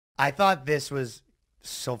I thought this was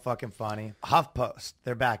so fucking funny. HuffPost,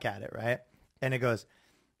 they're back at it, right? And it goes,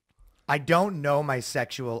 I don't know my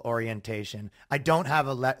sexual orientation. I don't have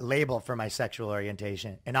a label for my sexual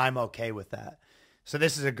orientation, and I'm okay with that. So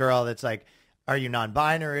this is a girl that's like, are you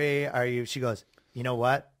non-binary? Are you? She goes, you know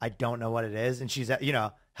what? I don't know what it is. And she's, you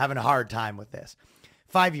know, having a hard time with this.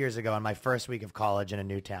 5 years ago, on my first week of college in a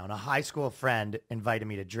new town, a high school friend invited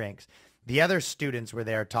me to drinks. The other students were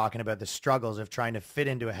there talking about the struggles of trying to fit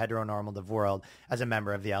into a heteronormative world as a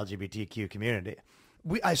member of the LGBTQ community.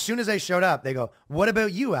 As soon as I showed up, they go, what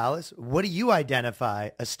about you, Alice? What do you identify?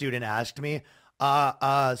 A student asked me.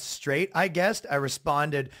 Straight, I guess. I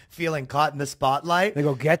responded, feeling caught in the spotlight. They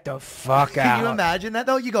go, get the fuck out. Can you imagine that,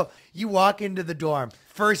 though? You walk into the dorm,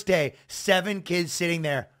 first day, 7 kids sitting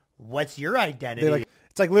there. What's your identity? Like,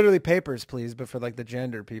 it's like literally papers, please, but for like the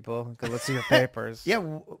gender people. Let's see your papers. Yeah,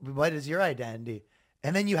 what is your identity?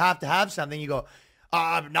 And then you have to have something. You go,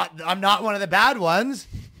 I'm not one of the bad ones.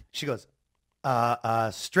 She goes,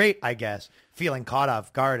 straight, I guess. Feeling caught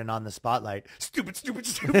off guard and on the spotlight. Stupid.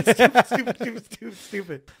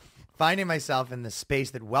 Finding myself in the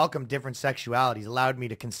space that welcomed different sexualities allowed me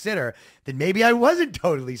to consider that maybe I wasn't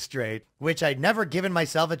totally straight, which I'd never given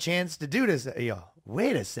myself a chance to do.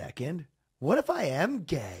 Wait a second. What if I am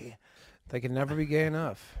gay? They can never be gay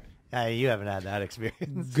enough. You haven't had that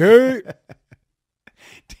experience. Gay.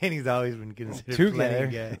 Danny's always been considered Too plenty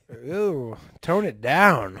gay. gay. Ooh, tone it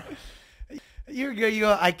down. You're good. You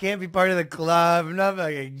go, I can't be part of the club. I'm not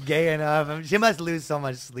fucking gay enough. She must lose so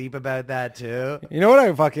much sleep about that too. You know what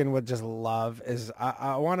I fucking would just love is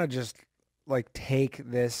I want to just like take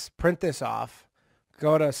this, print this off,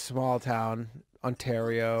 go to a small town,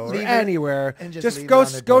 Ontario, or anywhere, and just go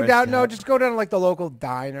down. No, just go down to like the local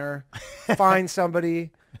diner, find somebody,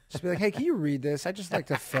 just be like, hey, can you read this? I just like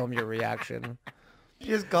to film your reaction. She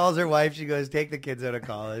just calls her wife. She goes, take the kids out of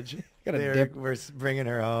college. We're bringing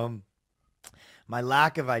her home. My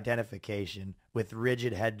lack of identification with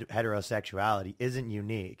rigid heterosexuality isn't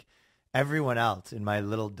unique. Everyone else in my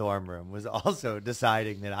little dorm room was also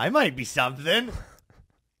deciding that I might be something.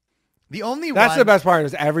 That's the best part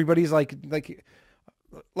is everybody's like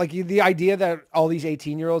the idea that all these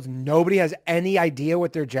 18-year-olds, nobody has any idea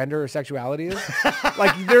what their gender or sexuality is.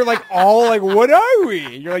 Like they're like all like, what are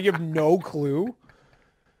we? You're like, you have no clue.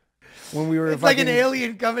 When we were, it's like an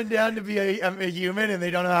alien coming down to be a human, and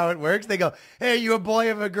they don't know how it works. They go, "Hey, are you a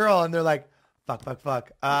boy or a girl?" And they're like, "Fuck."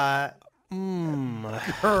 Girl.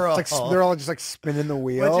 It's like they're all just like spinning the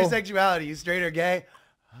wheel. What's your sexuality? You straight or gay?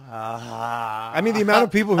 I mean, the amount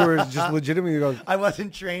of people who are just legitimately go, I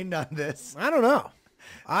wasn't trained on this. I don't know.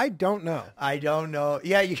 I don't know.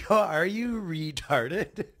 Yeah, you go, are you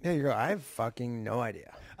retarded? Yeah, you go, I have fucking no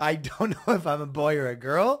idea. I don't know if I'm a boy or a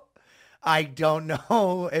girl. I don't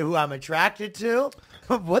know who I'm attracted to.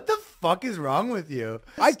 What the fuck is wrong with you?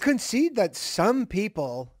 I concede that some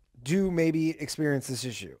people do maybe experience this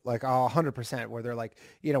issue, like 100%, where they're like,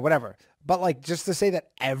 you know, whatever. But like, just to say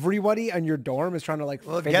that everybody in your dorm is trying to like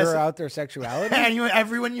figure out their sexuality.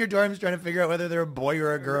 Everyone in your dorm is trying to figure out whether they're a boy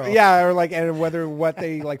or a girl. Yeah, or like, and what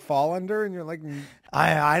they like fall under, and you're like,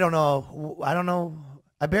 I don't know.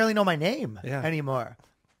 I barely know my name anymore.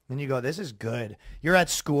 And you go, this is good. You're at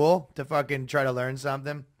school to fucking try to learn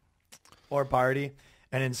something or party,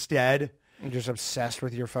 and instead you're just obsessed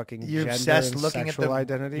with your fucking you're gender obsessed and looking sexual at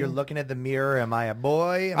identity. You're looking at the mirror. Am I a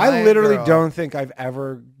boy? I literally don't think I've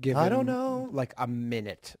ever given. I don't know. Like a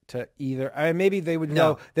minute to either. I mean, maybe they would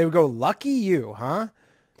go. They would go, lucky you, huh?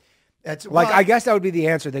 That's like I guess that would be the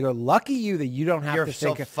answer. They go, lucky you that you don't have to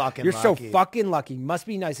think. You're so fucking lucky. Must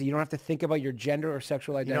be nice that you don't have to think about your gender or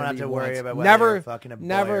sexual identity. You don't have to worry about whether you're fucking a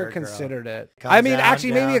boy or a considered girl. it. I mean,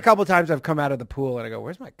 actually, maybe a couple times I've come out of the pool and I go,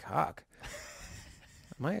 "Where's my cock?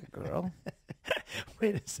 Am I a girl?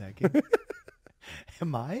 Wait a second.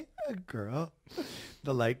 Am I a girl?"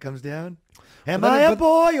 The light comes down. Am I a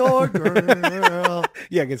boy or girl?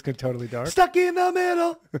 Yeah, it gets totally dark. Stuck in the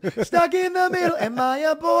middle. Stuck in the middle. Am I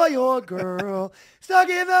a boy or girl? Stuck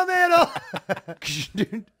in the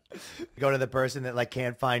middle. Go to the person that like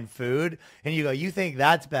can't find food, and you go, you think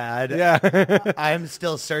that's bad? Yeah. I'm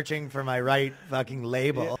still searching for my right fucking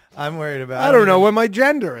label. Yeah. I'm worried about. I don't know what my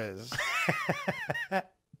gender is.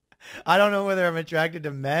 I don't know whether I'm attracted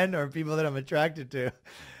to men or people that I'm attracted to.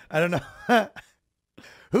 I don't know.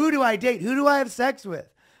 Who do I date? Who do I have sex with?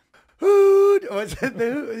 What's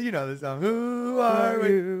it? You know the song. Who are we?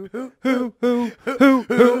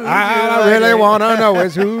 Who I really want to know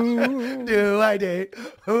is who do I date?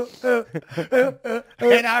 Who,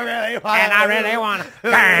 and I really want to.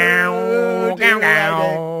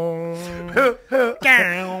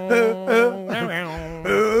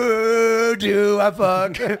 Who do I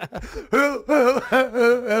fuck? I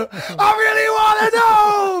really want to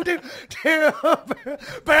know.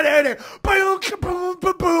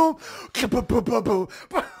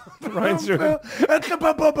 Ryan's doing.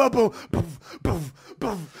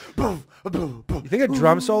 You think a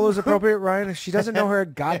drum solo is appropriate, Ryan? She doesn't know her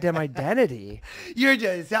goddamn identity. You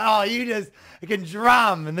just can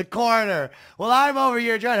drum in the corner. Well, I'm over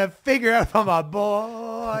here trying to figure out if I'm a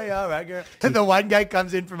boy. All right, girl. And the one guy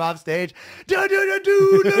comes in from off stage. Lady,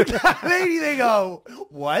 they go,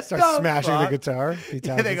 what? Start smashing the guitar.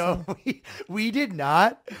 Yeah, they go, we did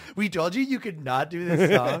not. We told you could not do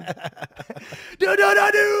this song.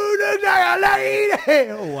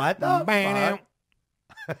 What the fuck?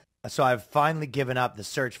 So I've finally given up the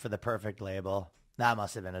search for the perfect label. That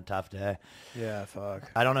must have been a tough day. Yeah,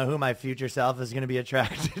 fuck. I don't know who my future self is going to be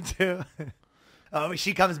attracted to. Oh,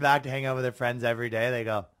 she comes back to hang out with her friends every day. They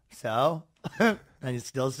go, so? And you're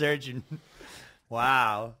still searching.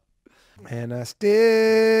 Wow. And I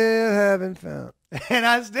still haven't found. And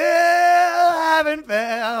I still haven't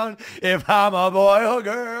found if I'm a boy or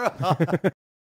girl.